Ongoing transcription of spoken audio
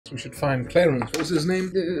We should find Clarence. What was his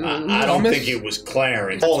name? I don't think it was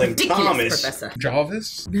Clarence. Call him Thomas. Professor.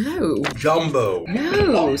 Jarvis? No. Jumbo.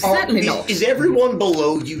 No, certainly not. Is everyone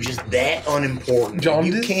below you just that unimportant?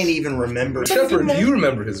 Jaundice? You can't even remember. Shepard, do you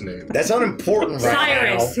remember his name? That's unimportant right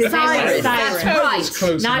Cyrus. now. His name is Cyrus. That's Cyrus. right.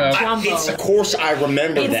 Close Not enough. Jumbo. Of course I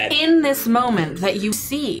remember It's that. in this moment that you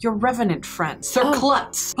see your revenant friend, Sir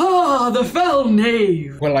Klutz. Ah, the fell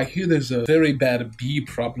knave. Well, I hear there's a very bad bee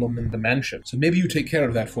problem in the mansion, so maybe you take care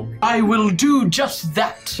of that for me. I will do just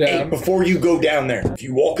that. Hey, before you go down there, if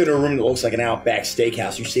you walk in a room that looks like an Outback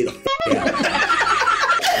Steakhouse, you stay the out.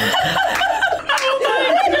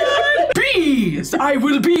 Bees, I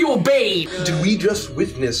will be your bane. Did we just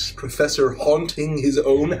witness Professor haunting his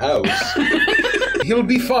own house? He'll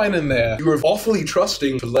be fine in there. You were awfully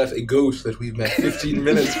trusting to let a ghost that we met 15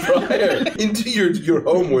 minutes prior into your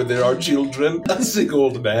home where there are children, a sick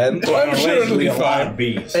old man, I'm sure it'll be a lot fine. of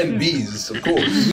bees. and bees, of course.